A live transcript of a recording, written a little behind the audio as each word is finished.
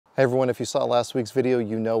Hey everyone, if you saw last week's video,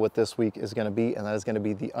 you know what this week is going to be, and that is going to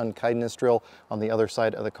be the Unkindness drill on the other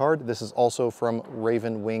side of the card. This is also from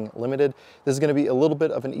Raven Wing Limited. This is going to be a little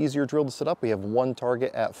bit of an easier drill to set up. We have one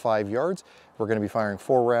target at 5 yards. We're going to be firing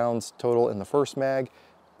 4 rounds total in the first mag,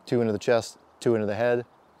 2 into the chest, 2 into the head,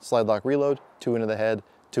 slide lock reload, 2 into the head,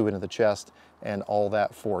 2 into the chest, and all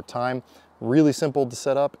that for time. Really simple to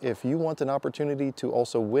set up. If you want an opportunity to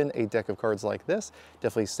also win a deck of cards like this,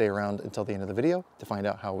 definitely stay around until the end of the video to find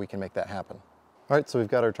out how we can make that happen. All right, so we've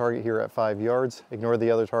got our target here at 5 yards. Ignore the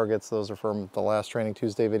other targets. Those are from the last Training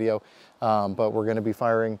Tuesday video. But we're gonna be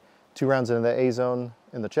firing 2 rounds into the A zone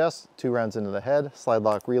in the chest, 2 rounds into the head, slide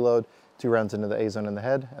lock reload, 2 rounds into the A zone in the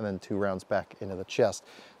head, and then 2 rounds back into the chest.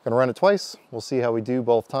 Gonna run it twice. We'll see how we do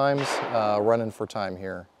both times. Running for time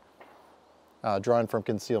here. Drawing from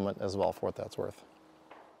concealment as well, for what that's worth.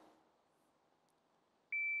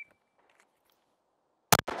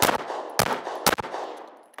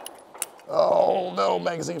 Oh no,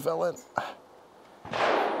 magazine fell in.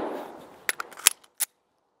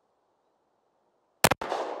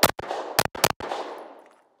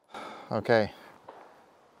 Okay,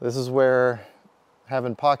 this is where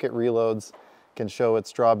having pocket reloads can show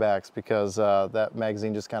its drawbacks, because that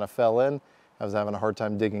magazine just kind of fell in. I was having a hard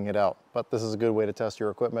time digging it out, but this is a good way to test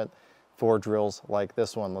your equipment for drills like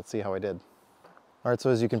this one. Let's see how I did. All right,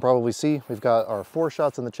 so as you can probably see, we've got our 4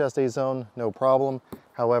 shots in the chest A zone, no problem.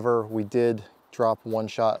 However, we did drop 1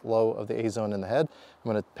 shot low of the A zone in the head.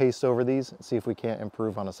 I'm gonna paste over these and see if we can't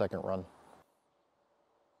improve on a second run.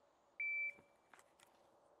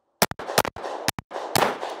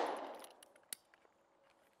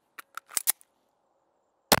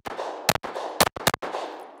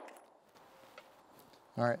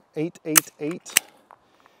 All right, 8, 8, 8.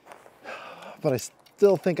 But I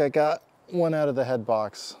still think I got one out of the head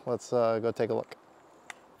box. Let's go take a look.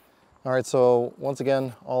 All right, so once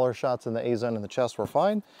again, all our shots in the A zone and the chest were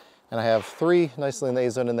fine. And I have 3 nicely in the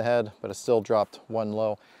A zone in the head, but I still dropped 1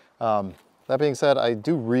 low. That being said, I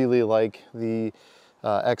do really like the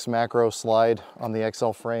X macro slide on the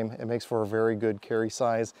XL frame. It makes for a very good carry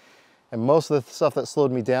size. And most of the stuff that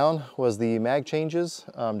slowed me down was the mag changes.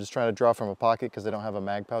 Just trying to draw from a pocket because I don't have a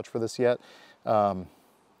mag pouch for this yet.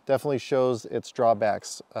 Definitely shows its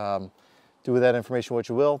drawbacks. Do with that information what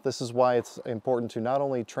you will. This is why it's important to not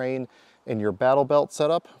only train in your battle belt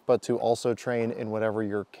setup, but to also train in whatever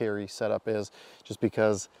your carry setup is, just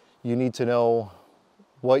because you need to know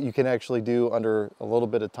what you can actually do under a little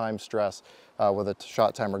bit of time stress with a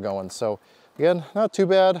shot timer going. So again, not too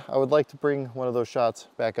bad. I would like to bring one of those shots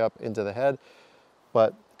back up into the head,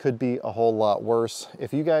 but could be a whole lot worse.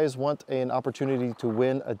 If you guys want an opportunity to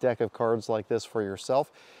win a deck of cards like this for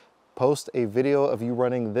yourself, post a video of you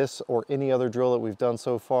running this or any other drill that we've done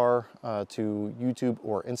so far to YouTube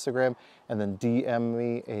or Instagram, and then DM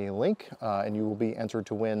me a link and you will be entered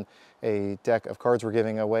to win a deck of cards. We're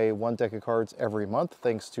giving away 1 deck of cards every month,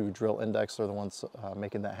 thanks to Drill Index. They're the ones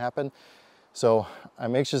making that happen. So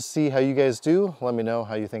I'm anxious to see how you guys do. Let me know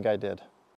how you think I did.